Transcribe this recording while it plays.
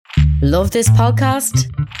Love this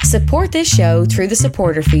podcast? Support this show through the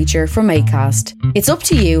supporter feature from Acast. It's up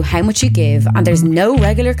to you how much you give and there's no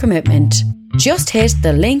regular commitment. Just hit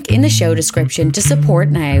the link in the show description to support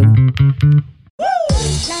now.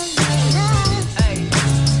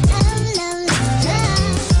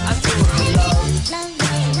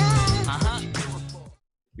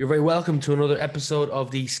 You're very welcome to another episode of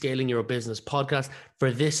the Scaling Your Business podcast. For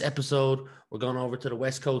this episode, we're going over to the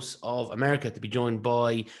West Coast of America to be joined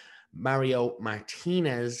by Mario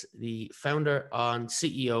Martinez, the founder and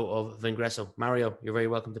CEO of Vengreso. Mario, you're very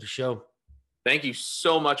welcome to the show. Thank you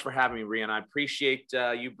so much for having me, Rian. I appreciate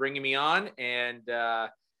you bringing me on, and I'm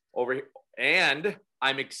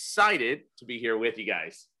excited to be here with you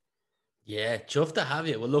guys. Yeah, chuffed to have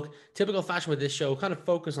you. Well, look, typical fashion with this show, kind of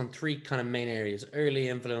focus on three kind of main areas: early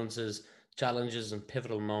influences, challenges, and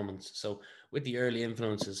pivotal moments. So with the early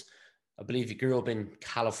influences, I believe you grew up in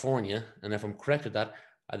California, and if I'm correct with that,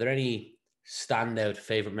 are there any standout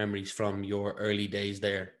favorite memories from your early days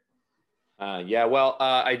there? I'm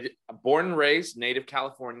born and raised native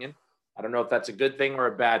Californian. I don't know if that's a good thing or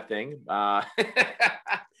a bad thing.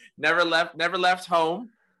 Never left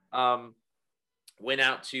home. Went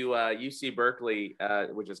out to UC Berkeley,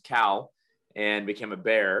 which is Cal, and became a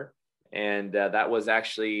Bear. And that was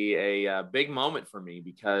actually a big moment for me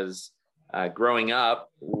because growing up,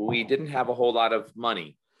 we didn't have a whole lot of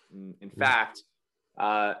money. In fact,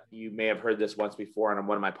 you may have heard this once before on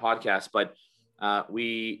one of my podcasts, but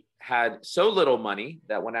we had so little money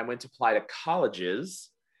that when I went to apply to colleges,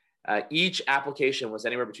 each application was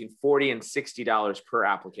anywhere between $40 and $60 per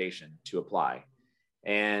application to apply.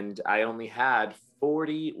 And I only had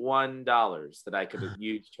 $41 that I could have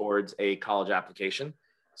used towards a college application.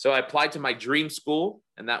 So I applied to my dream school,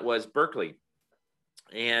 and that was Berkeley.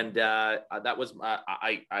 And that was,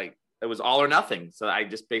 it was all or nothing. So I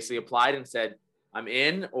just basically applied and said, I'm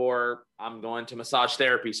in, or I'm going to massage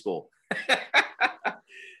therapy school.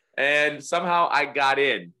 And somehow I got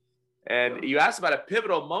in. And you asked about a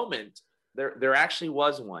pivotal moment. There actually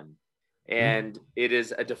was one. And it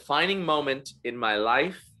is a defining moment in my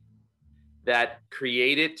life that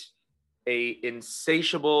created a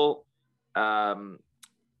insatiable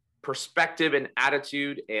perspective and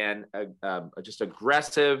attitude and just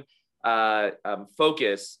aggressive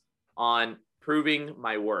focus on proving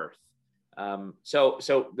my worth. So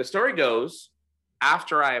the story goes,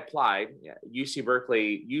 after I applied, UC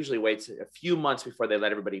Berkeley usually waits a few months before they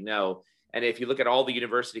let everybody know. And if you look at all the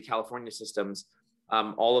University of California systems,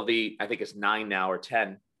 all of the, I think it's 9 now or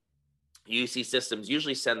 10 UC systems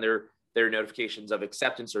usually send their notifications of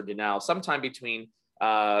acceptance or denial sometime between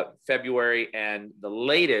February and the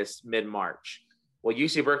latest mid-March. Well,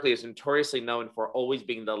 UC Berkeley is notoriously known for always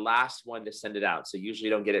being the last one to send it out. So usually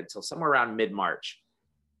you don't get it until somewhere around mid-March.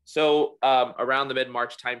 So around the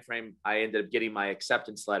mid-March timeframe, I ended up getting my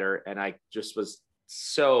acceptance letter, and I just was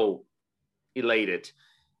so elated.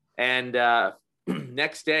 And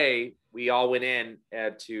next day, we all went in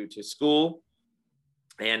to school.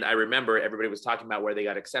 And I remember everybody was talking about where they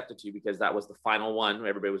got accepted to because that was the final one.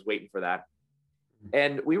 Everybody was waiting for that.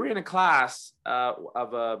 And we were in a class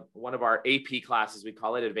of one of our AP classes, we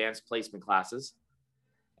call it advanced placement classes.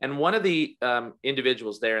 And one of the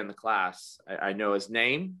individuals there in the class, I know his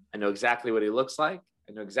name. I know exactly what he looks like.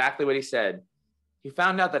 I know exactly what he said. He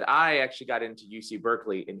found out that I actually got into UC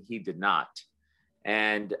Berkeley and he did not.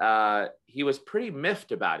 And he was pretty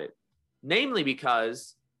miffed about it, namely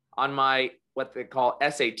because on my what they call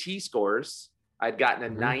SAT scores, I'd gotten a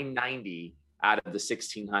 990 out of the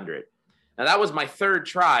 1600. Now that was my third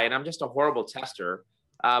try, and I'm just a horrible tester.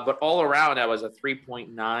 But all around, I was a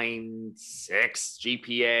 3.96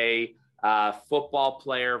 GPA, football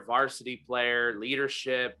player, varsity player,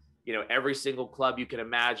 leadership, every single club you can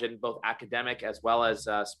imagine, both academic as well as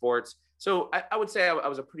sports. So I would say I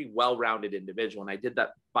was a pretty well-rounded individual. And I did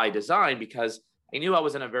that by design because I knew I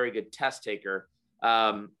wasn't a very good test taker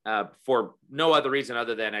for no other reason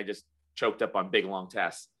other than I just choked up on big, long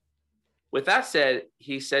tests. With that said,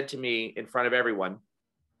 he said to me in front of everyone,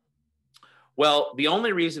 well, the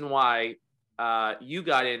only reason why you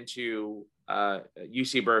got into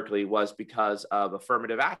UC Berkeley was because of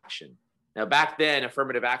affirmative action. Now, back then,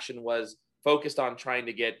 affirmative action was focused on trying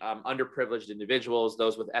to get underprivileged individuals,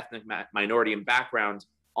 those with ethnic minority and backgrounds,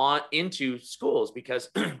 into schools because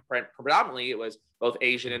predominantly it was both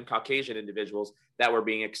Asian and Caucasian individuals that were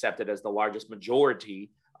being accepted as the largest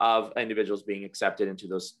majority of individuals being accepted into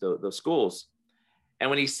those schools. And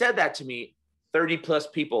when he said that to me, 30 plus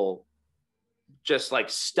people just like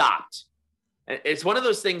stopped And it's one of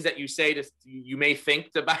those things that you say to, you may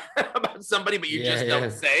think about, about somebody, but you just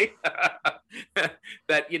don't say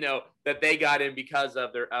that, you know, that they got in because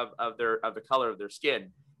of the color of their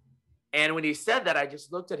skin. And when he said that, I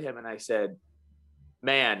just looked at him and I said,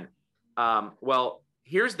 man, well,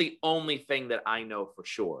 here's the only thing that I know for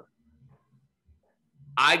sure.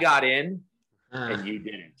 I got in and you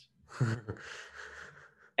didn't.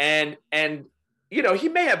 And you know, he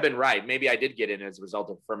may have been right. Maybe I did get in as a result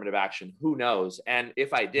of affirmative action. Who knows? And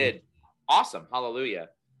if I did, awesome. Hallelujah.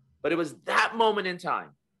 But it was that moment in time,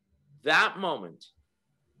 that moment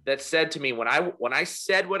that said to me, when I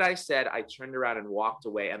said what I said, I turned around and walked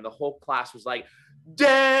away. And the whole class was like,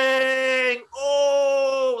 dang,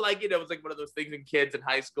 oh, like, you know, it was like one of those things in kids in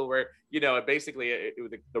high school where, you know, it was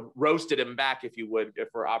the roasted him back, if you would,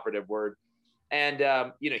 for operative word. And,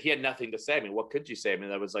 you know, he had nothing to say. I mean, what could you say? I mean,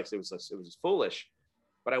 it was foolish.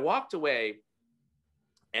 But I walked away,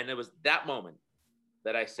 and it was that moment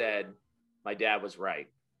that I said, my dad was right.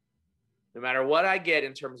 No matter what I get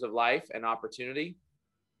in terms of life and opportunity,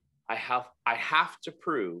 I have to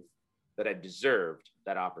prove that I deserved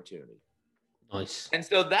that opportunity. Nice. And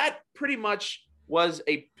so that pretty much was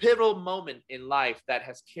a pivotal moment in life that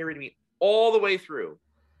has carried me all the way through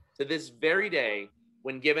to this very day.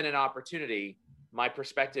 When given an opportunity, my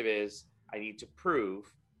perspective is I need to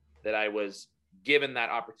prove that I was given that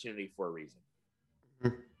opportunity for a reason.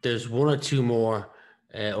 There's one or two more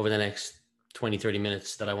over the next 20, 30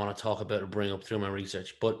 minutes that I want to talk about or bring up through my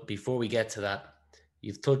research. But before we get to that,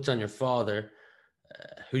 you've touched on your father.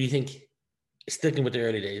 Who do you think, sticking with the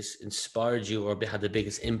early days, inspired you or had the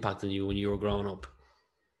biggest impact on you when you were growing up?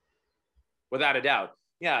 Without a doubt.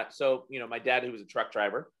 Yeah. So, you know, my dad, who was a truck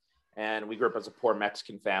driver, and we grew up as a poor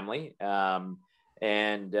Mexican family. You know,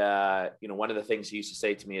 one of the things he used to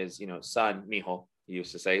say to me is, you know, son, mijo, he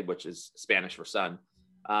used to say, which is Spanish for son.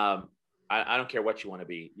 I don't care what you want to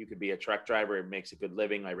be. You could be a truck driver. It makes a good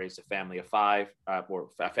living. I raised a family of five, or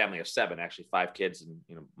a family of seven, actually 5 kids, and,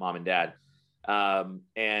 you know, mom and dad.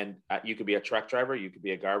 You could be a truck driver. You could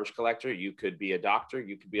be a garbage collector. You could be a doctor.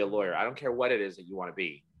 You could be a lawyer. I don't care what it is that you want to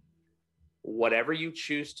be. Whatever you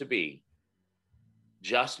choose to be,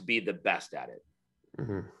 just be the best at it.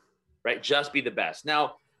 Mm-hmm. Right? Just be the best.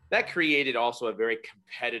 Now, that created also a very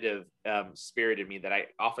competitive spirit in me that I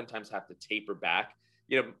oftentimes have to taper back.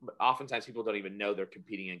 You know, oftentimes people don't even know they're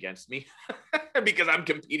competing against me because I'm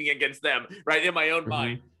competing against them, right? In my own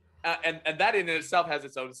mind. And that in itself has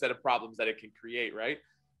its own set of problems that it can create, right?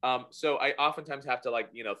 So I oftentimes have to, like,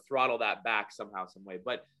 you know, throttle that back somehow, some way.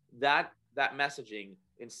 But that messaging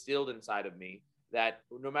instilled inside of me that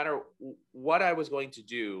no matter what I was going to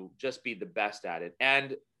do, just be the best at it,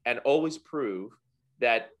 and always prove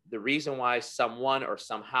that the reason why someone or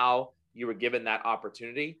somehow you were given that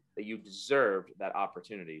opportunity, that you deserved that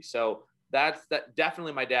opportunity. So that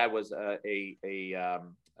definitely, my dad was an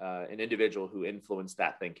individual who influenced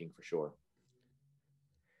that thinking for sure.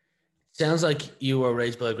 Sounds like you were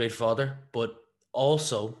raised by a great father, but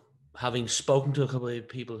also, having spoken to a couple of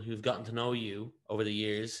people who've gotten to know you over the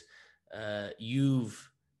years,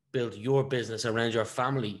 you've built your business around your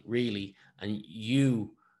family, really, and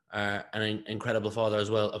you are an incredible father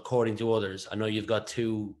as well, according to others. I know you've got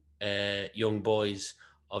 2 young boys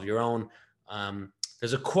of your own.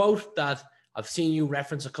 There's a quote that I've seen you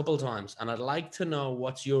reference a couple of times, and I'd like to know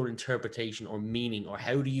what's your interpretation or meaning, or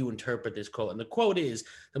how do you interpret this quote? And the quote is,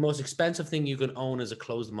 the most expensive thing you can own is a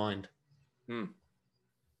closed mind.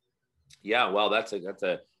 Yeah, well, that's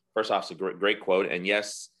a first off, it's a great quote. And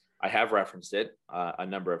yes, I have referenced it a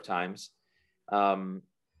number of times.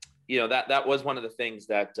 You know, that was one of the things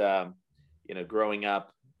that, you know, growing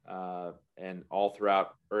up and all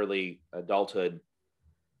throughout early adulthood,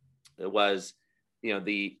 it was, you know,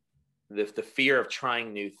 the fear of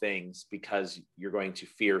trying new things because you're going to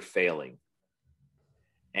fear failing.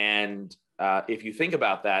 And if you think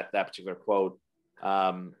about that particular quote,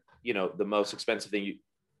 you know, the most expensive thing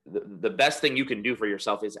the best thing you can do for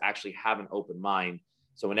yourself is actually have an open mind.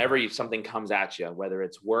 So whenever something comes at you, whether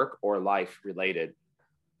it's work or life related,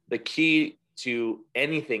 the key to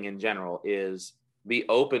anything in general is be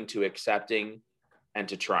open to accepting and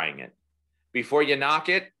to trying it. Before you knock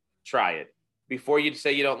it, try it. Before you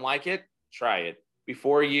say you don't like it, try it.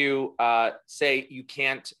 Before you say you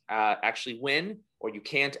can't actually win or you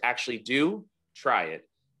can't actually do, try it.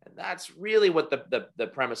 And that's really what the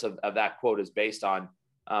premise of that quote is based on.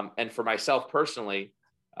 And for myself personally,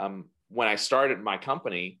 when I started my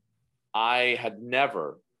company, I had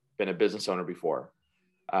never been a business owner before.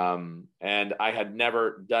 And I had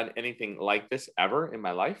never done anything like this ever in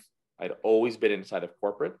my life. I'd always been inside of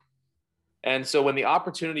corporate. And so when the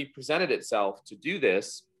opportunity presented itself to do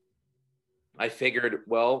this, I figured,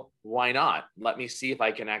 well, why not? Let me see if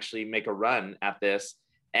I can actually make a run at this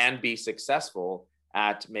and be successful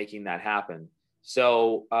at making that happen.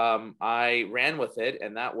 So I ran with it,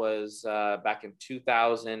 and that was back in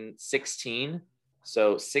 2016,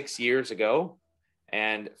 so 6 years ago,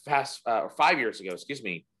 and 5 years ago, excuse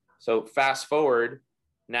me. So fast forward,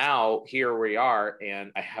 now here we are,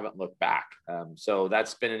 and I haven't looked back. So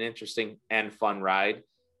that's been an interesting and fun ride,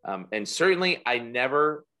 and certainly I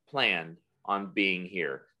never planned on being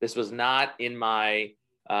here. This was not in my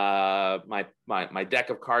my deck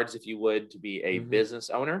of cards, if you would, to be a business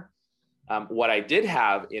owner. What I did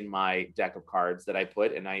have in my deck of cards that I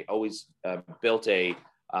put, and I always built a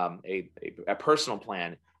personal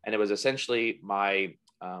plan, and it was essentially my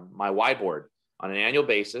whiteboard on an annual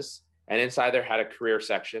basis, and inside there had a career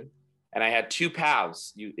section, and I had two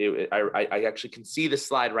paths. I actually can see the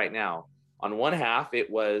slide right now. On one half, it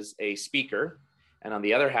was a speaker, and on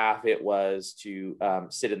the other half, it was to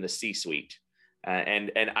sit in the C-suite.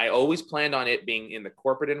 And I always planned on it being in the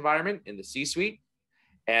corporate environment, in the C-suite.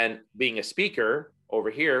 And being a speaker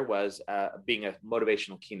over here was being a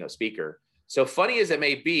motivational keynote speaker. So funny as it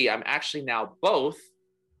may be, I'm actually now both,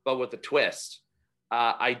 but with a twist.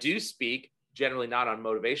 I do speak generally not on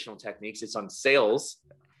motivational techniques. It's on sales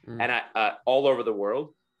and all over the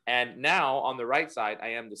world. And now on the right side, I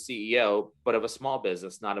am the CEO, but of a small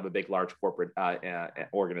business, not of a big, large corporate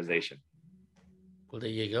organization. Well, there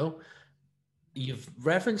you go. You've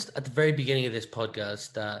referenced at the very beginning of this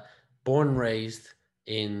podcast that born and raised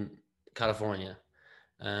in California,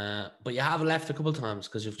 but you have left a couple of times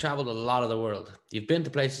because you've traveled a lot of the world. You've been to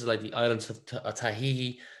places like the islands of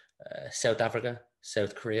Tahiti, South Africa,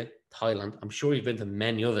 South Korea, Thailand. I'm sure you've been to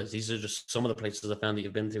many others. These are just some of the places I found that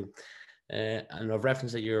you've been to. And I've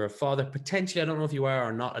referenced that you're a father. Potentially, I don't know if you are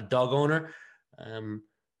or not a dog owner.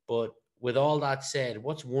 But with all that said,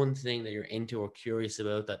 what's one thing that you're into or curious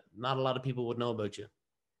about that not a lot of people would know about you?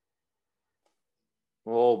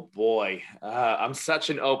 Oh boy, I'm such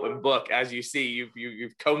an open book. As you see,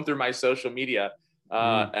 you've combed through my social media,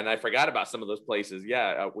 and I forgot about some of those places.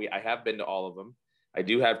 Yeah, I have been to all of them. I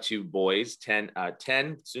do have two boys, 10,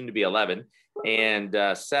 soon to be 11,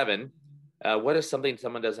 and 7. What is something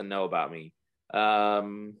someone doesn't know about me?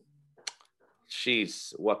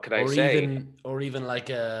 Jeez, what could I say? Or even like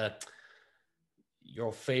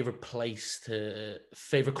your favorite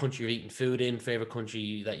favorite country you've eaten food in, favorite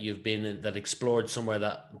country that you've been in, that explored somewhere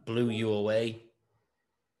that blew you away?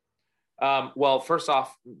 Well, first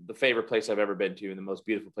off, the favorite place I've ever been to and the most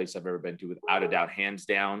beautiful place I've ever been to, without a doubt, hands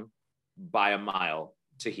down, by a mile,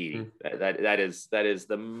 Tahiti. That is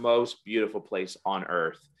the most beautiful place on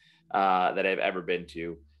earth that I've ever been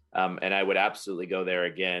to. And I would absolutely go there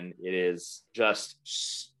again. It is just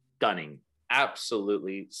stunning,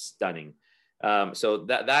 absolutely stunning. So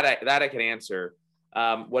that I can answer.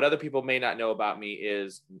 What other people may not know about me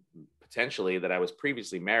is potentially that I was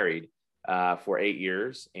previously married for 8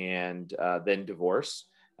 years and then divorced.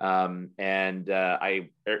 And I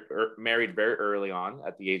married very early on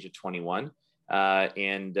at the age of 21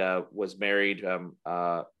 and was married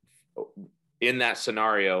in that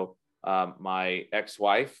scenario. My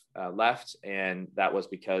ex-wife left, and that was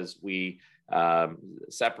because we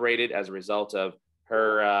separated as a result of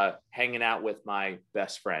her hanging out with my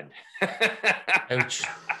best friend. Ouch.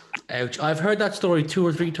 Ouch. I've heard that story 2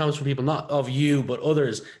 or 3 times from people, not of you, but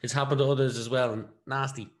others. It's happened to others as well, and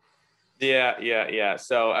nasty. Yeah.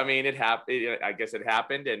 So, I mean, it happened. I guess it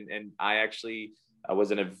happened, and I actually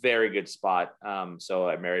was in a very good spot. So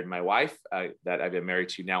I married my wife that I've been married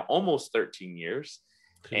to now almost 13 years.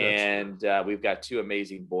 And we've got 2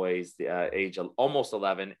 amazing boys, the age of almost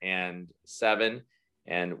 11 and 7.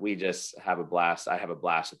 And we just have a blast. I have a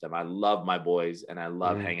blast with them. I love my boys and I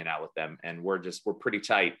love hanging out with them. And we're pretty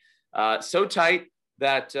tight. So tight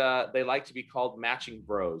that they like to be called matching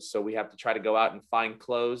bros. So we have to try to go out and find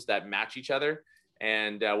clothes that match each other.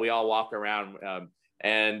 And we all walk around.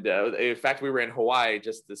 In fact, we were in Hawaii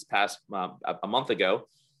just this past a month ago.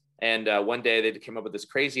 And one day they came up with this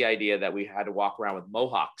crazy idea that we had to walk around with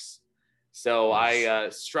mohawks. So I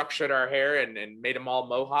structured our hair and made them all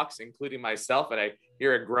mohawks, including myself. And I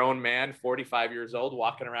hear a grown man, 45 years old,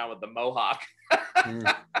 walking around with the mohawk.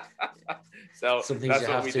 So some things you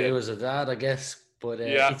have to do as a dad, I guess. But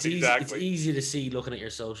it's easy. Exactly. It's easy to see looking at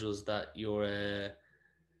your socials that you're a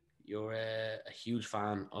huge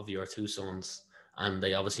fan of your 2 sons, and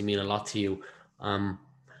they obviously mean a lot to you.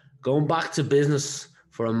 Going back to business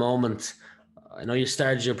for a moment, I know you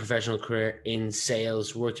started your professional career in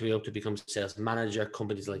sales, worked your way up to become sales manager,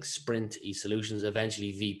 companies like Sprint, eSolutions,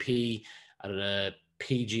 eventually VP at a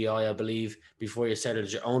PGI, I believe, before you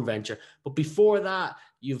started your own venture. But before that,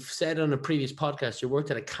 you've said on a previous podcast, you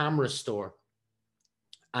worked at a camera store.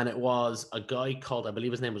 And it was a guy called, I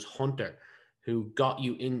believe his name was Hunter, who got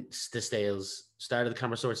you into sales, started the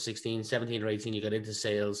camera store at 16, 17 or 18. You got into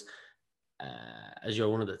sales as you're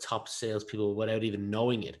one of the top salespeople without even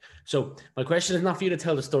knowing it. So my question is not for you to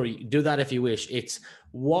tell the story. Do that if you wish. It's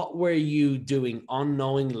what were you doing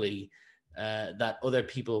unknowingly that other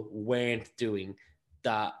people weren't doing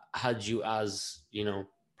that had you as,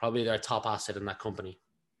 probably their top asset in that company?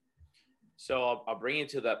 So I'll bring you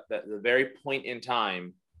to the very point in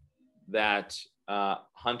time that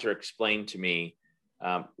Hunter explained to me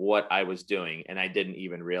what I was doing, and I didn't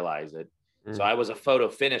even realize it. So I was a photo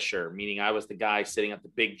finisher, meaning I was the guy sitting at the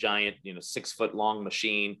big giant, 6 foot long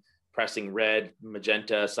machine, pressing red,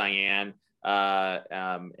 magenta, cyan,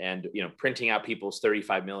 and printing out people's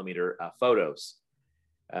 35 millimeter photos.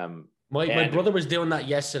 My brother was doing that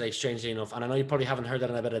yesterday, strangely enough, and I know you probably haven't heard that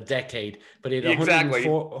in about a decade, but he had a Exactly.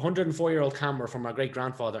 104-year-old camera from my great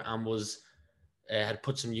grandfather and was had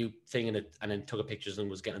put some new thing in it and then took a pictures and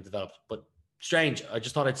was getting it developed. But strange, I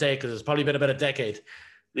just thought I'd say it because it's probably been about a decade.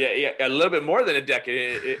 Yeah, a little bit more than a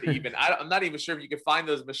decade even. I'm not even sure if you can find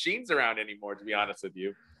those machines around anymore, to be honest with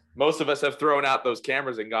you. Most of us have thrown out those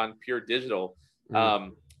cameras and gone pure digital.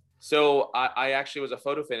 So I actually was a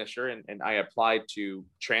photo finisher, and I applied to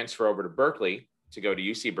transfer over to Berkeley to go to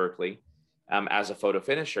UC Berkeley as a photo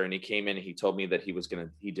finisher. And he came in and he told me that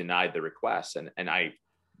he denied the request. And I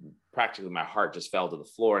practically, my heart just fell to the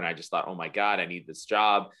floor. And I just thought, oh my God, I need this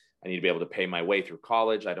job. I need to be able to pay my way through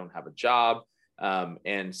college. I don't have a job.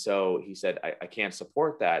 And so he said, I can't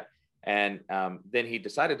support that. And then he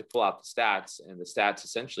decided to pull out the stats, and the stats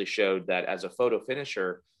essentially showed that as a photo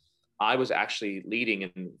finisher, I was actually leading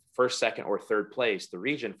in first, second, or third place, the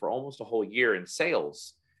region, for almost a whole year in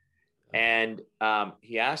sales. And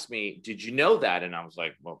he asked me, did you know that? And I was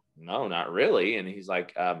like, well, no, not really. And he's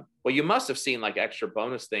like, well, you must have seen like extra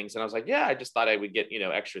bonus things. And I was like, yeah, I just thought I would get,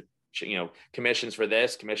 extra, commissions for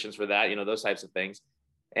this, commissions for that, those types of things.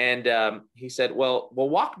 And he said, well,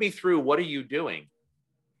 walk me through, what are you doing?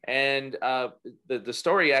 And the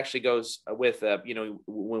story actually goes with,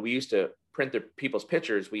 when we used to print people's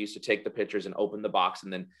pictures, we used to take the pictures and open the box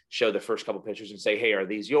and then show the first couple pictures and say, hey, are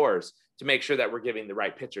these yours? To make sure that we're giving the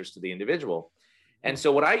right pictures to the individual. And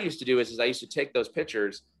so what I used to do is I used to take those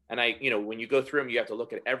pictures, and when you go through them, you have to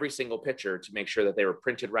look at every single picture to make sure that they were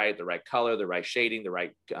printed right, the right color, the right shading, the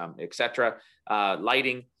right, et cetera,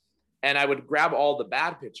 lighting. And I would grab all the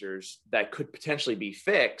bad pictures that could potentially be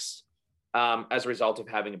fixed as a result of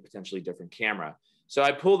having a potentially different camera. So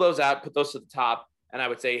I pull those out, put those to the top, and I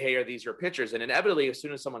would say, hey, are these your pictures? And inevitably, as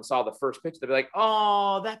soon as someone saw the first picture, they'd be like,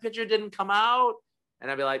 oh, that picture didn't come out. And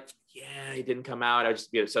I'd be like, yeah, it didn't come out. I just,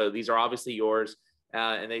 so these are obviously yours.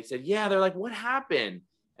 And they said, yeah. They're like, what happened?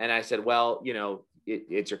 And I said, well,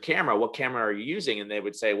 it's your camera. What camera are you using? And they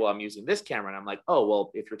would say, well, I'm using this camera. And I'm like, oh,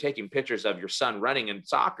 well, if you're taking pictures of your son running in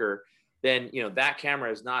soccer, then, that camera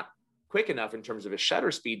is not quick enough in terms of its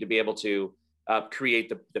shutter speed to be able to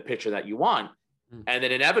create the picture that you want. And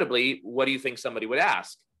then inevitably, what do you think somebody would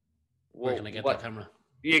ask? Where can I get that camera?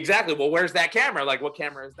 Exactly. Well, where's that camera? Like, what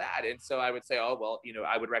camera is that? And so I would say, oh, well,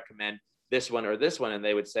 I would recommend this one or this one. And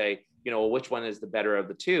they would say, well, which one is the better of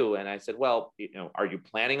the two? And I said, well, are you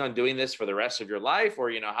planning on doing this for the rest of your life?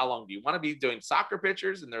 Or, how long do you want to be doing soccer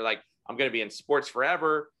pictures? And they're like, I'm going to be in sports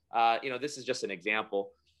forever. This is just an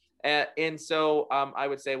example. And so I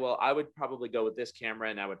would say, well, I would probably go with this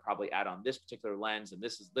camera, and I would probably add on this particular lens. And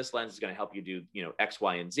this lens is going to help you do, X,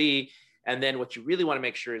 Y, and Z. And then what you really want to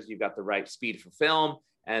make sure is you've got the right speed for film.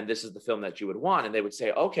 And this is the film that you would want. And they would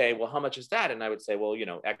say, okay, well, how much is that? And I would say, well,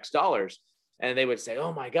 X dollars. And they would say,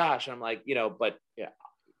 oh my gosh. And I'm like, but yeah,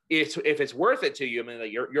 if it's worth it to you, I mean,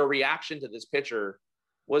 like your reaction to this picture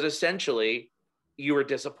was essentially, you were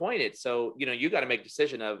disappointed. So, you got to make a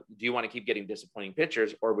decision of, do you want to keep getting disappointing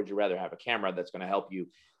pictures, or would you rather have a camera that's going to help you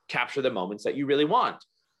capture the moments that you really want?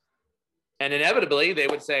 And inevitably they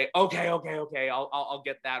would say, okay, I'll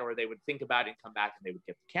get that. Or they would think about it and come back and they would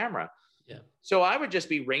get the camera. Yeah. So I would just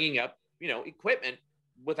be ringing up, equipment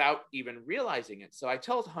without even realizing it. So I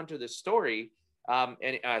tell Hunter this story,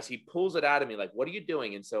 and as he pulls it out of me, like, what are you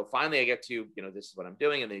doing? And so finally I get to, this is what I'm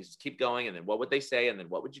doing. And they just keep going. And then what would they say? And then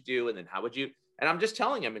what would you do? And then how would you? And I'm just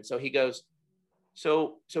telling him. And so he goes,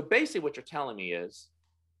 so basically what you're telling me is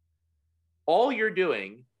all you're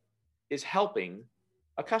doing is helping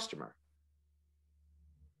a customer.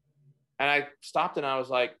 And I stopped and I was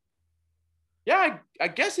like, yeah, I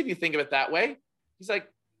guess if you think of it that way. He's like,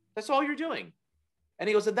 that's all you're doing. And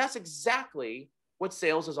he goes, and that's exactly what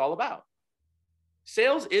sales is all about.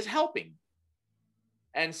 Sales is helping.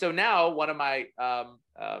 And so now one of my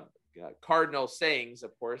cardinal sayings,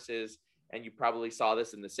 of course, is, and you probably saw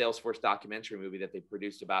this in the Salesforce documentary movie that they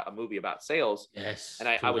produced about a movie about sales. Yes. And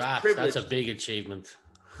I was privileged. That's a big achievement.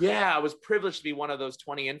 Yeah, I was privileged to be one of those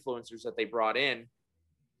 20 influencers that they brought in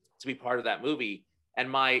to be part of that movie. And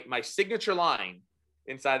my signature line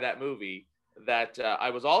inside that movie that I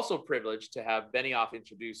was also privileged to have Benioff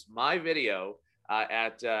introduce my video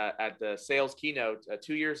at the sales keynote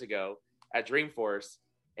 2 years ago at Dreamforce.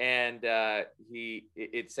 And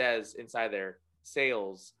it says inside there,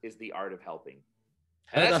 sales is the art of helping.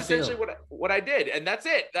 And that's essentially what I did. And that's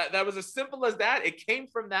it. That was as simple as that. It came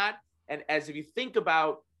from that. And as if you think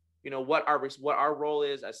about, what our role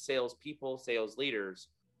is as salespeople, sales leaders,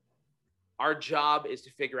 our job is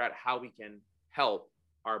to figure out how we can help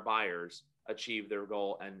our buyers achieve their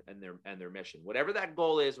goal and their mission. Whatever that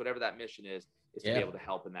goal is, whatever that mission is to be able to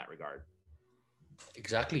help in that regard.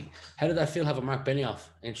 Exactly. How did that feel having Mark Benioff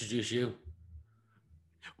introduce you?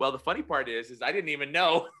 Well, the funny part is I didn't even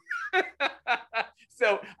know.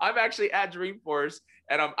 So I'm actually at Dreamforce,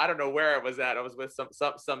 and I don't know where I was at. I was with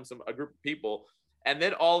a group of people, and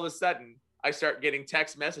then all of a sudden I start getting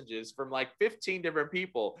text messages from like 15 different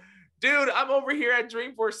people. Dude, I'm over here at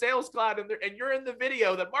Dreamforce Sales Cloud, and you're in the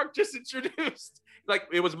video that Mark just introduced. Like,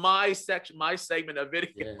 it was my segment of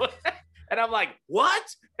video. Yeah. And I'm like,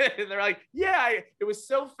 what? And they're like, yeah, it was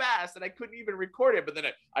so fast and I couldn't even record it. But then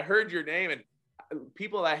I heard your name, and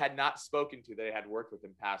people I had not spoken to, that I had worked with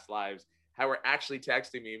in past lives, how were actually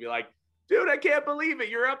texting me and be like, dude, I can't believe it.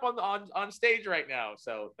 You're up on stage right now.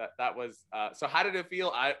 So that was, so how did it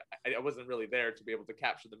feel? I wasn't really there to be able to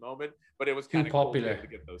capture the moment, but it was kind of popular cool to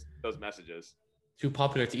get those messages. Too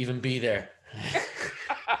popular to even be there.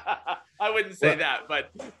 I wouldn't say that,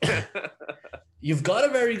 but you've got a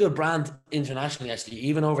very good brand internationally, actually,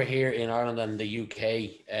 even over here in Ireland and the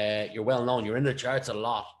UK. You're well known. You're in the charts a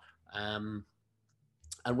lot.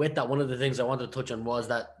 And with that, one of the things I wanted to touch on was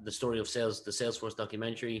that the story of sales, the Salesforce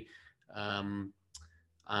documentary. And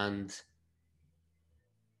I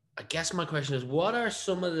guess my question is, what are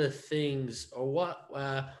some of the things, or what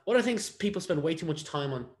are things people spend way too much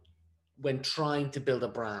time on when trying to build a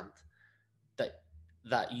brand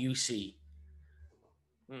that you see?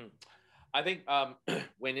 I think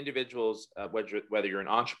when individuals, whether you're an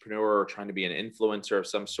entrepreneur or trying to be an influencer of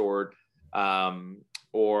some sort,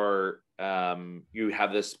 or you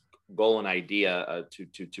have this goal and idea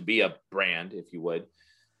to be a brand, if you would,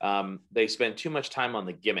 they spend too much time on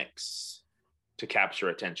the gimmicks to capture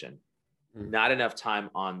attention, not enough time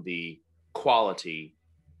on the quality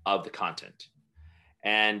of the content.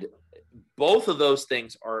 And both of those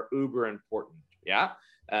things are uber important. Yeah.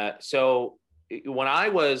 So when I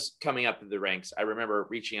was coming up in the ranks, I remember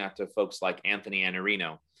reaching out to folks like Anthony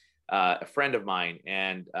Iannarino, a friend of mine,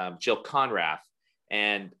 and Jill Conrath.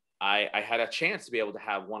 And I had a chance to be able to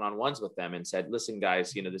have one-on-ones with them and said, listen,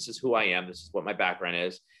 guys, this is who I am. This is what my background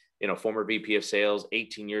is. Former VP of sales,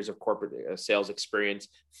 18 years of corporate sales experience.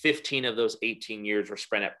 15 of those 18 years were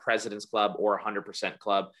spent at President's Club or 100%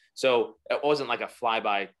 Club. So it wasn't like a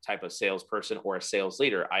flyby type of salesperson or a sales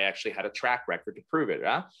leader. I actually had a track record to prove it.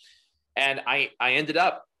 Yeah? And I ended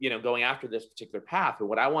up, going after this particular path. And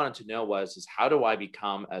what I wanted to know is how do I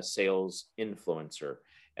become a sales influencer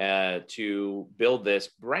to build this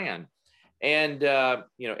brand? And,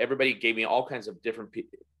 everybody gave me all kinds of different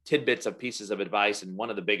tidbits of pieces of advice. And one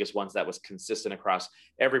of the biggest ones that was consistent across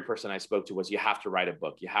every person I spoke to was, you have to write a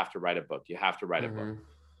book. You have to write a book. You have to write a book.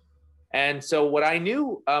 And so what I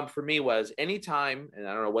knew for me was, anytime, and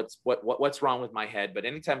I don't know what's wrong with my head, but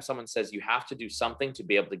anytime someone says you have to do something to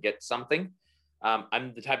be able to get something,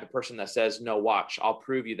 I'm the type of person that says, no, watch, I'll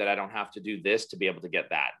prove you that I don't have to do this to be able to get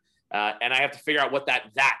that. And I have to figure out what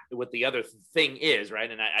the other thing is, right?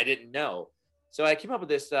 And I didn't know. So I came up with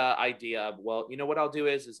this idea of, well, what I'll do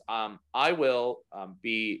is I will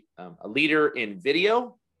be a leader in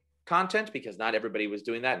video content, because not everybody was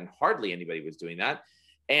doing that and hardly anybody was doing that.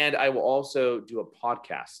 And I will also do a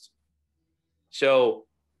podcast. So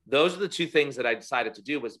those are the two things that I decided to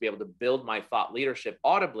do, was to be able to build my thought leadership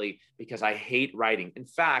audibly, because I hate writing. In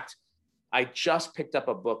fact, I just picked up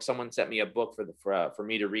a book. Someone sent me a book for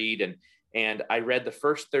me to read. And I read the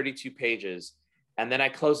first 32 pages, and then I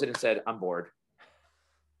closed it and said, I'm bored.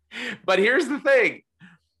 But here's the thing.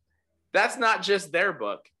 That's not just their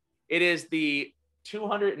book. It is the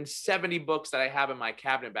 270 books that I have in my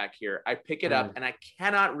cabinet back here. I pick it up and I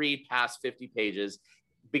cannot read past 50 pages,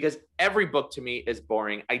 because every book to me is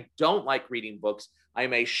boring. I don't like reading books.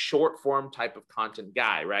 I'm a short form type of content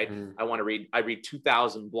guy, right? I read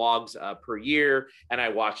 2,000 blogs per year, and I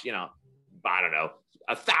watch, I don't know,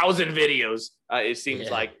 1,000 videos, it seems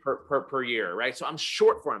like per year, right? So I'm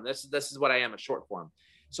short form. This is what I am, a short form.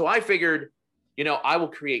 So I figured, I will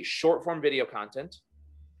create short form video content.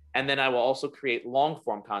 And then I will also create long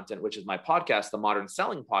form content, which is my podcast, the Modern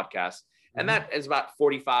Selling Podcast. And that is about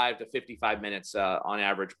 45 to 55 minutes on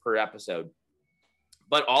average per episode.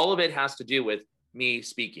 But all of it has to do with me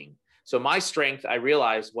speaking. So my strength, I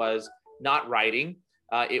realized, was not writing,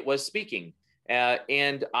 it was speaking.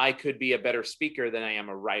 And I could be a better speaker than I am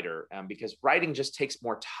a writer, because writing just takes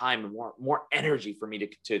more time and more energy for me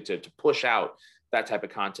to push out that type of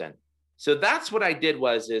content. So that's what I did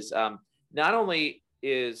is not only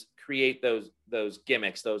is create those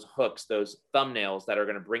gimmicks, those hooks, those thumbnails that are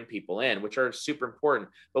going to bring people in, which are super important.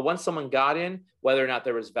 But once someone got in, whether or not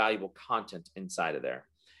there was valuable content inside of there.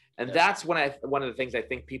 And that's one of the things I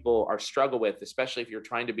think people are struggle with, especially if you're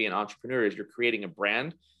trying to be an entrepreneur, is you're creating a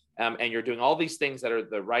brand, and you're doing all these things that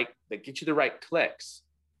get you the right clicks.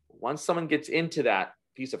 Once someone gets into that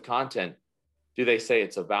piece of content, do they say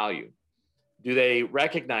it's of value? Do they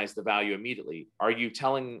recognize the value immediately? Are you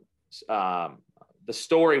telling the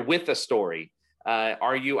story with a story?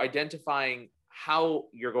 Are you identifying how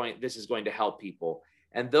this is going to help people?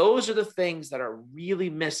 And those are the things that are really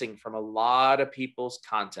missing from a lot of people's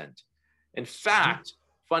content. In fact,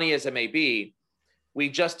 funny as it may be, we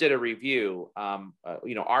just did a review.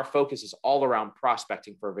 Our focus is all around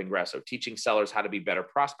prospecting for Vingresso, teaching sellers how to be better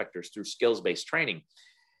prospectors through skills-based training.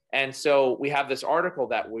 And so we have this article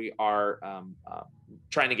that we are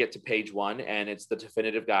trying to get to page 1, and it's the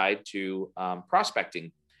definitive guide to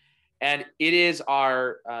prospecting. And it is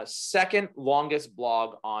our second longest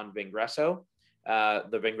blog on Vingresso,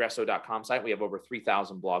 the Vingresso.com site. We have over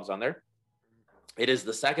 3,000 blogs on there. It is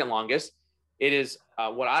the second longest. It is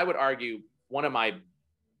what I would argue one of my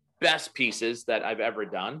best pieces that I've ever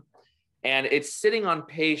done. And it's sitting on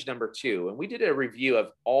page number 2. And we did a review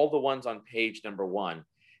of all the ones on page number 1.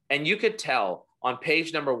 And you could tell on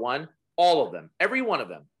page number 1, all of them, every one of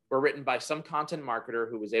them, were written by some content marketer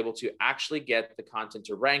who was able to actually get the content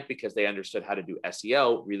to rank because they understood how to do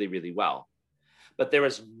SEO really, really well. But there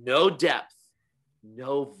was no depth,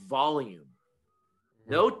 no volume,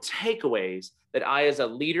 no takeaways that I, as a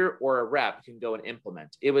leader or a rep, can go and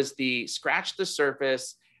implement. It was the scratch the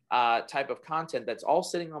surface type of content that's all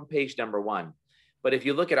sitting on page number 1. But if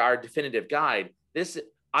you look at our definitive guide,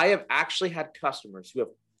 I have actually had customers who have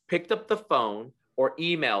picked up the phone or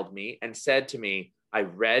emailed me and said to me, I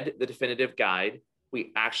read the definitive guide.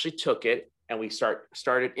 We actually took it and we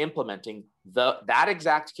started implementing that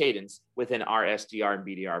exact cadence within our SDR and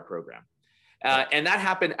BDR program. And that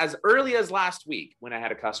happened as early as last week when I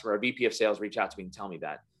had a customer, a VP of sales, reach out to me and tell me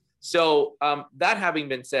that. So that having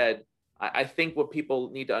been said, I think what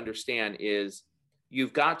people need to understand is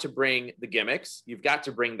you've got to bring the gimmicks. You've got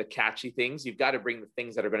to bring the catchy things. You've got to bring the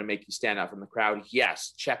things that are going to make you stand out from the crowd.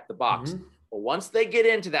 Yes, check the box. But once they get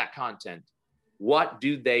into that content, what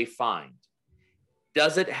do they find?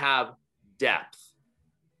 Does it have depth?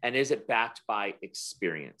 And is it backed by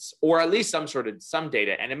experience, or at least some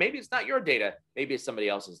data? And maybe it's not your data, maybe it's somebody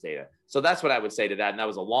else's data. So that's what I would say to that. And that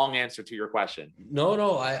was a long answer to your question.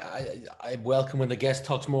 No, I welcome when the guest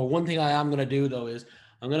talks more. One thing I am going to do though is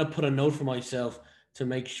I'm going to put a note for myself to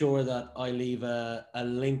make sure that I leave a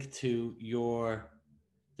link to your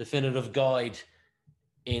definitive guide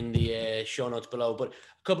in the show notes below. But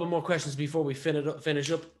a couple more questions before we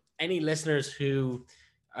finish up. Any listeners who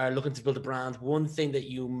are looking to build a brand, one thing that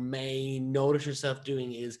you may notice yourself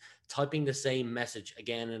doing is typing the same message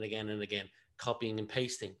again and again and again, copying and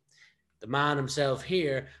pasting. The man himself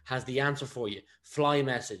here has the answer for you. Fly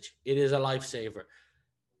message. It is a lifesaver.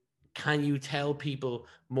 Can you tell people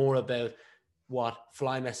more about what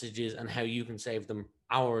fly message is and how you can save them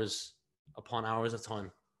hours upon hours of time?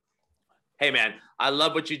 Hey man, I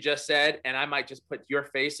love what you just said. And I might just put your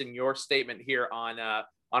face and your statement here on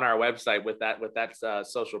our website with that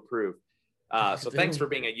social proof. So thanks for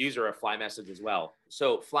being a user of Fly Message as well.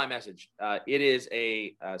 So Fly Message, it is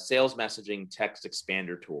a sales messaging text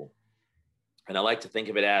expander tool. And I like to think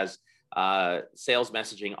of it as sales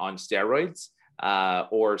messaging on steroids,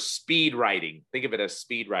 or speed writing. Think of it as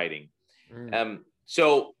speed writing.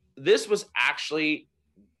 So this was actually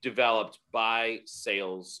developed by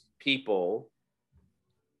sales people,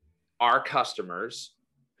 our customers,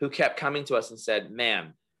 who kept coming to us and said,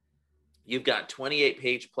 man, you've got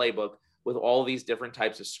 28-page playbook with all these different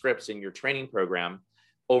types of scripts in your training program,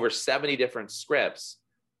 over 70 different scripts.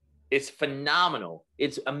 It's phenomenal.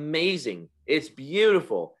 It's amazing. It's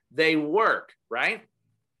beautiful. They work, right?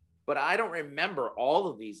 But I don't remember all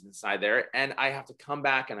of these inside there. And I have to come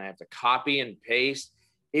back and I have to copy and paste.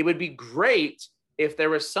 It would be great if there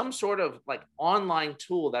was some sort of like online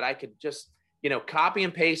tool that I could just, copy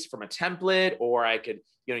and paste from a template, or I could,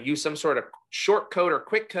 use some sort of short code or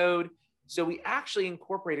quick code. So we actually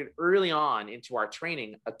incorporated early on into our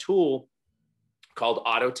training a tool called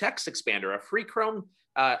Auto Text Expander, a free Chrome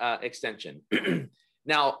extension.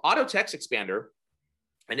 Now, Auto Text Expander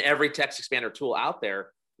and every text expander tool out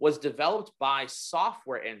there was developed by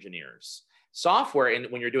software engineers. Software, and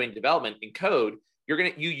when you're doing development in code,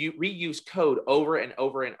 you reuse code over and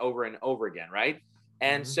over and over and over again, right?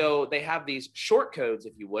 And so they have these short codes,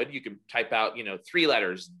 if you would. You can type out, 3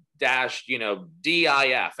 letters, dash,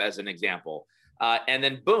 DIF as an example. And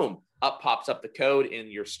then boom, pops up the code in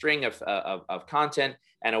your string of content,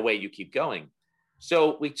 and away you keep going.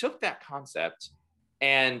 So we took that concept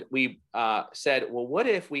and we said, well, what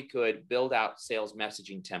if we could build out sales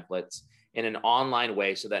messaging templates in an online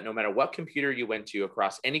way, so that no matter what computer you went to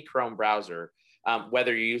across any Chrome browser,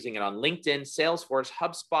 whether you're using it on LinkedIn, Salesforce,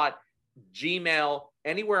 HubSpot, Gmail,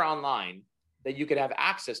 anywhere online, that you could have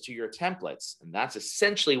access to your templates. And that's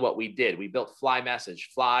essentially what we did. We built FlyMessage,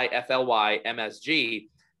 FlyMSG.io,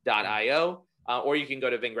 or you can go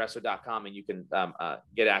to Vingresso.com and you can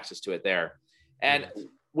get access to it there. And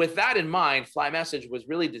with that in mind, FlyMessage was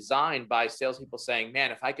really designed by salespeople saying,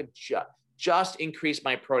 man, if I could just increase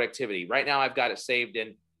my productivity. Right now, I've got it saved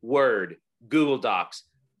in Word, Google Docs,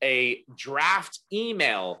 a draft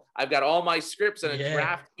email. I've got all my scripts in a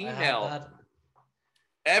draft email.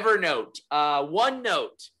 Evernote,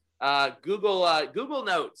 OneNote, Google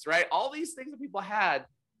Notes, right? All these things that people had.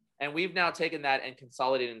 And we've now taken that and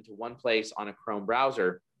consolidated into one place on a Chrome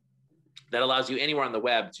browser that allows you anywhere on the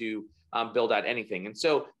web to build out anything. And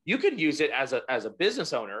so you could use it as a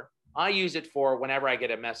business owner. I use it for whenever I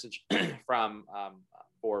get a message from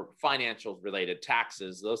for financials related,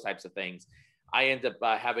 taxes, those types of things. I end up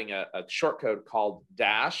having a short code called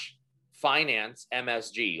dash finance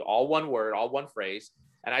MSG, all one word, all one phrase.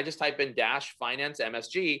 And I just type in dash finance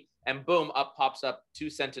MSG, and boom, pops up 2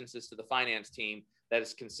 sentences to the finance team that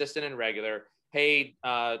is consistent and regular. Hey,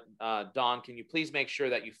 Don, can you please make sure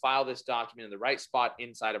that you file this document in the right spot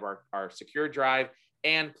inside of our secure drive,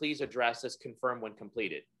 and please address this, confirm when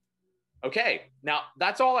completed. Okay, now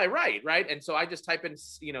that's all I write, right? And so I just type in,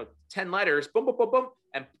 10 letters, boom, boom, boom, boom,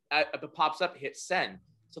 and it pops up, hit send.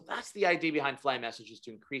 So that's the idea behind FlyMessage, is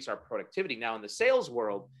to increase our productivity. Now in the sales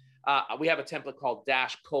world, we have a template called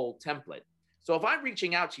dash cold template. So if I'm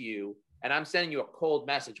reaching out to you and I'm sending you a cold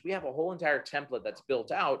message, we have a whole entire template that's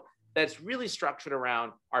built out that's really structured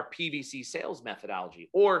around our PVC sales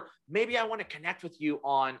methodology. Or maybe I want to connect with you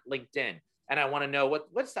on LinkedIn and I want to know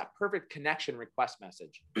what's that perfect connection request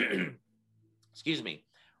message. Excuse me.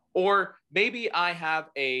 Or maybe I have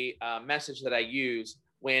a message that I use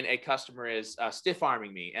when a customer is stiff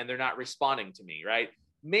arming me and they're not responding to me, right?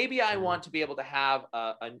 Maybe I want to be able to have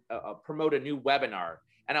promote a new webinar,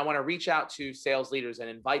 and I want to reach out to sales leaders and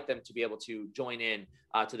invite them to be able to join in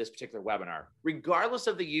to this particular webinar. Regardless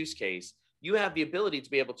of the use case, you have the ability to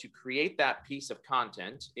be able to create that piece of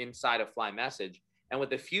content inside of FlyMessage, and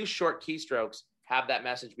with a few short keystrokes, have that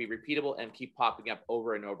message be repeatable and keep popping up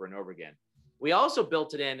over and over and over again. We also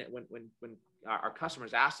built it in when our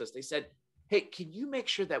customers asked us, they said, hey, can you make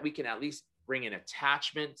sure that we can at least bring in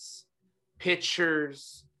attachments,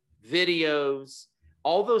 pictures, videos,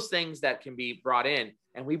 all those things that can be brought in.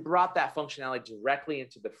 And we brought that functionality directly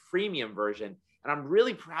into the freemium version. And I'm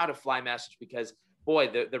really proud of FlyMessage because, boy,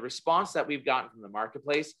 the response that we've gotten from the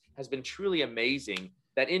marketplace has been truly amazing,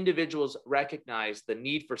 that individuals recognize the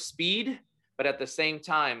need for speed, but at the same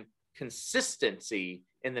time, consistency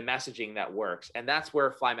in the messaging that works. And that's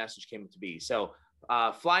where FlyMessage came to be. So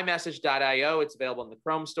FlyMessage.io, it's available in the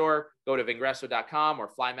Chrome store. Go to Vingresso.com or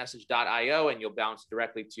FlyMessage.io, and you'll bounce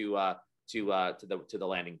directly to the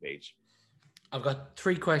landing page. I've got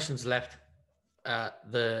 3 questions left.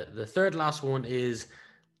 The third last one is,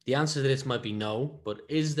 the answer to this might be no, but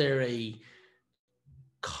is there a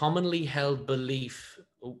commonly held belief?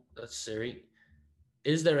 Oh, that's Siri.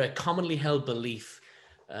 Is there a commonly held belief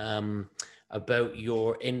about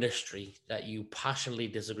your industry that you passionately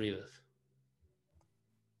disagree with?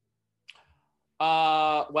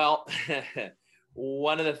 Well,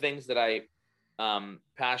 one of the things that I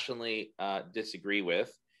passionately disagree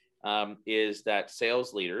with is that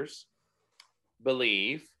sales leaders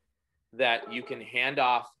believe that you can hand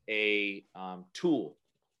off a tool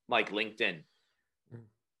like LinkedIn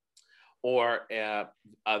or a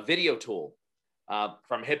video tool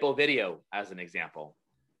from Hippo Video, as an example,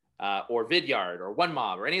 or Vidyard or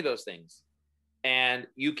OneMob or any of those things, and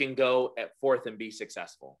you can go forth and be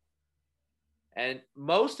successful. And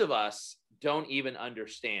most of us don't even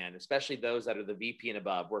understand, especially those that are the VP and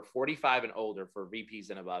above. We're 45 and older for VPs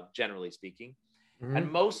and above, generally speaking. Mm-hmm.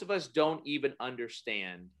 And most of us don't even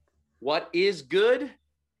understand what is good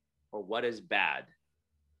or what is bad.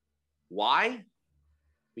 Why?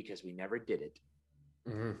 Because we never did it.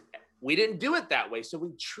 Mm-hmm. We didn't do it that way. So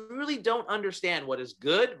we truly don't understand what is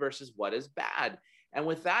good versus what is bad. And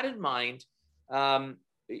with that in mind,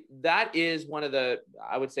 that is one of the,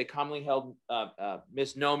 I would say, commonly held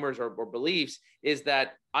misnomers or beliefs, is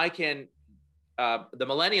that the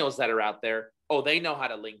millennials that are out there, oh, they know how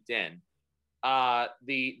to LinkedIn.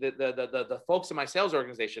 The folks in my sales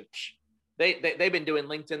organization, they've been doing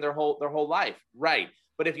LinkedIn their whole life. Right.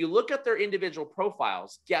 But if you look at their individual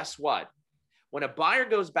profiles, guess what? When a buyer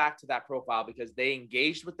goes back to that profile because they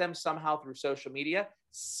engaged with them somehow through social media,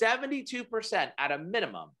 72% at a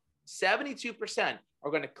minimum, 72%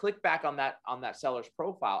 are going to click back on that seller's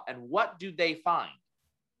profile. And what do they find?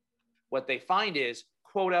 What they find is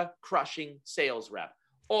quota crushing sales rep,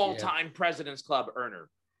 all-time President's Club earner,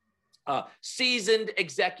 seasoned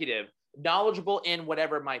executive, knowledgeable in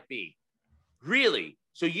whatever it might be. Really?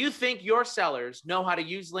 So you think your sellers know how to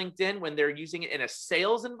use LinkedIn when they're using it in a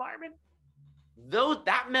sales environment? Though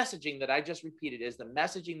that messaging that I just repeated is the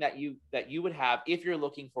messaging that you would have if you're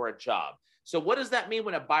looking for a job. So what does that mean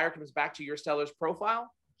when a buyer comes back to your seller's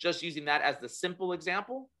profile? Just using that as the simple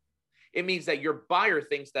example, it means that your buyer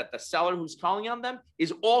thinks that the seller who's calling on them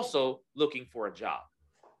is also looking for a job.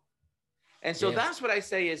 And so that's what I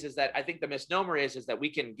say is that I think the misnomer is that we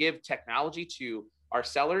can give technology to our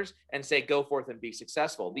sellers and say, go forth and be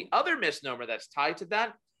successful. The other misnomer that's tied to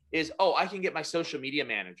that is, oh, I can get my social media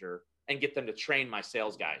manager and get them to train my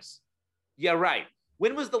sales guys. Yeah, right.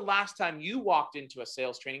 When was the last time you walked into a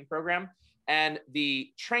sales training program and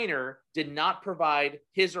the trainer did not provide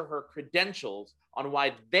his or her credentials on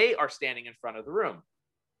why they are standing in front of the room?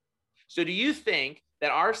 So do you think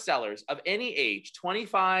that our sellers of any age,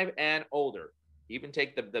 25 and older, even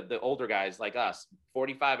take the older guys like us,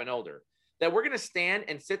 45 and older, that we're going to stand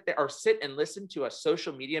and sit there or sit and listen to a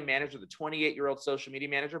social media manager, the 28-year-old social media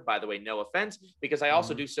manager, by the way, no offense, because I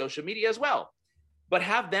also do social media as well, but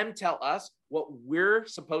have them tell us what we're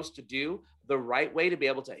supposed to do the right way to be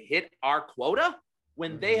able to hit our quota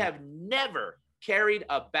when they have never carried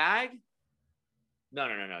a bag? No,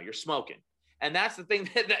 you're smoking. And that's the thing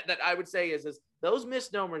that I would say is those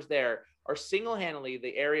misnomers there are single-handedly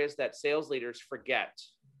the areas that sales leaders forget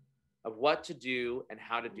of what to do and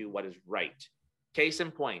how to do what is right. Case in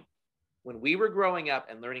point, when we were growing up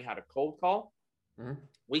and learning how to cold call,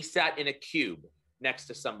 we sat in a cube next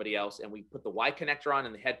to somebody else and we put the Y connector on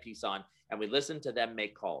and the headpiece on and we listened to them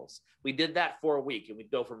make calls. We did that for a week and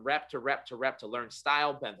we'd go from rep to rep to rep to learn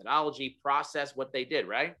style, methodology, process, what they did,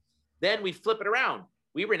 right? Then we flip it around.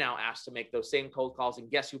 We were now asked to make those same cold calls,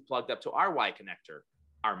 and guess who plugged up to our Y connector?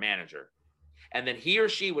 Our manager. And then he or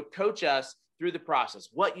she would coach us through the process,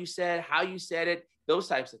 what you said, how you said it, those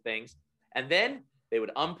types of things. And then they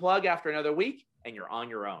would unplug after another week and you're on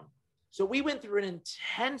your own. So we went through an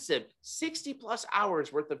intensive 60 plus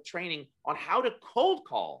hours worth of training on how to cold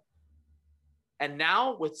call. And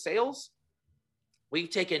now with sales, we've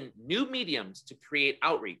taken new mediums to create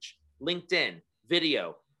outreach, LinkedIn,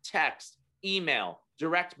 video, text, email,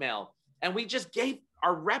 direct mail. And we just gave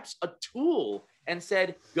our reps a tool and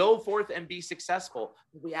said, go forth and be successful.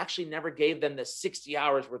 We actually never gave them the 60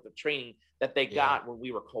 hours worth of training that they got when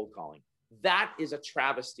we were cold calling. That is a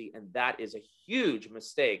travesty. And that is a huge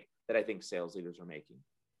mistake that I think sales leaders are making.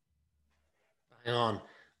 Hang on.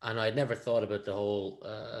 And I'd never thought about the whole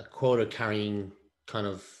quota carrying kind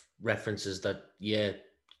of references that,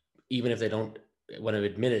 even if they don't want to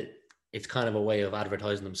admit it, it's kind of a way of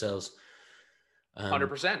advertising themselves.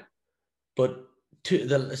 100%. But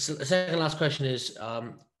the second last question is,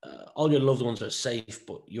 all your loved ones are safe,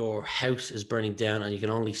 but your house is burning down and you can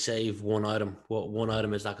only save one item. What one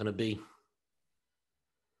item is that going to be?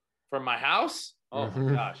 From my house? Oh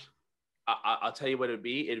my gosh. I'll tell you what it'd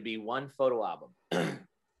be. It'd be one photo album.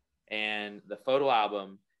 And the photo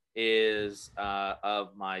album is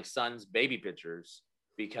of my son's baby pictures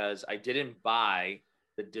because I didn't buy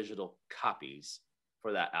the digital copies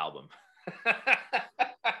for that album.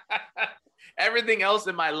 Everything else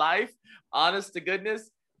in my life, honest to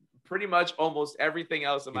goodness, pretty much almost everything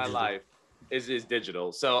else in my life is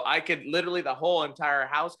digital. So I could literally, the whole entire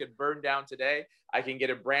house could burn down today. I can get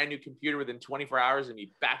a brand new computer within 24 hours and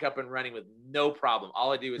be back up and running with no problem.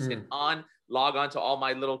 All I do is hit on, log on to all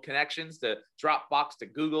my little connections, to Dropbox, to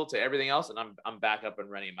Google, to everything else. And I'm back up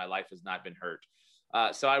and running. My life has not been hurt.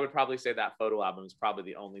 So I would probably say that photo album is probably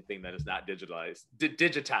the only thing that is not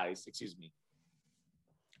digitized, excuse me.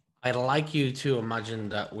 I'd like you to imagine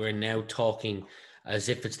that we're now talking as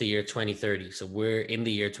if it's the year 2030. So we're in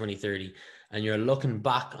the year 2030 and you're looking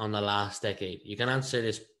back on the last decade. You can answer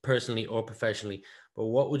this personally or professionally, but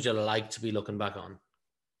what would you like to be looking back on?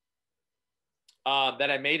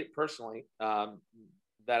 That I made it personally, that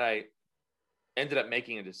I ended up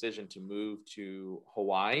making a decision to move to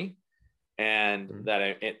Hawaii, and that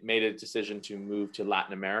I made a decision to move to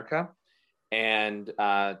Latin America, and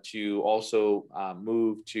to also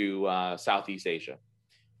move to Southeast Asia.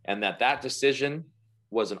 And that decision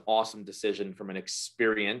was an awesome decision from an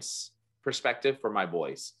experience perspective for my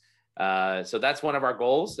boys. So that's one of our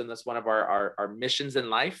goals, and that's one of our missions in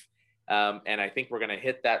life. And I think we're going to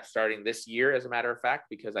hit that starting this year, as a matter of fact,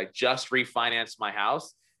 because I just refinanced my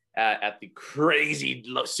house at the crazy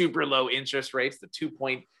super low interest rates, the 2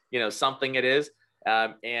 point, something it is.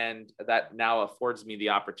 And that now affords me the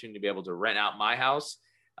opportunity to be able to rent out my house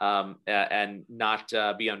and not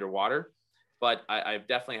be underwater. But I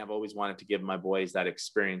definitely have always wanted to give my boys that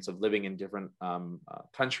experience of living in different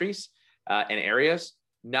countries and areas,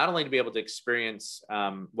 not only to be able to experience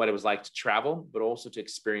what it was like to travel, but also to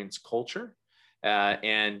experience culture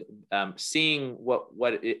and seeing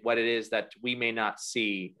what it is that we may not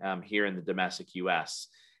see here in the domestic U.S.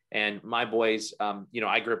 And my boys,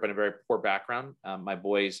 I grew up in a very poor background. My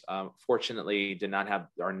boys, fortunately,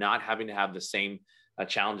 are not having to have the same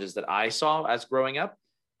challenges that I saw as growing up.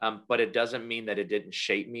 But it doesn't mean that it didn't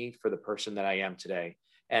shape me for the person that I am today.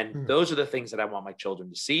 And those are the things that I want my children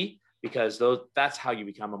to see, because that's how you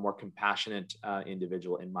become a more compassionate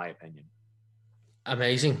individual, in my opinion.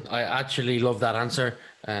 Amazing. I actually love that answer.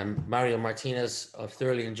 Mario Martinez, I've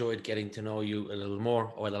thoroughly enjoyed getting to know you a little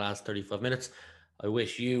more over the last 35 minutes. I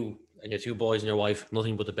wish you and your two boys and your wife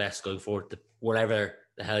nothing but the best going forward, to wherever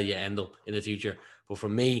the hell you end up in the future. But for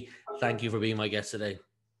me, thank you for being my guest today.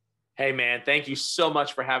 Hey, man, thank you so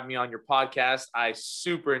much for having me on your podcast. I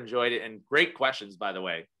super enjoyed it, and great questions, by the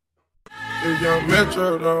way. If Young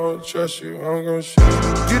Metro don't trust you, I'm gonna shoot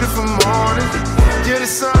you. Beautiful morning, you're the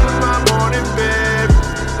sun of my morning, babe.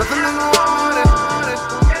 Nothing in the world.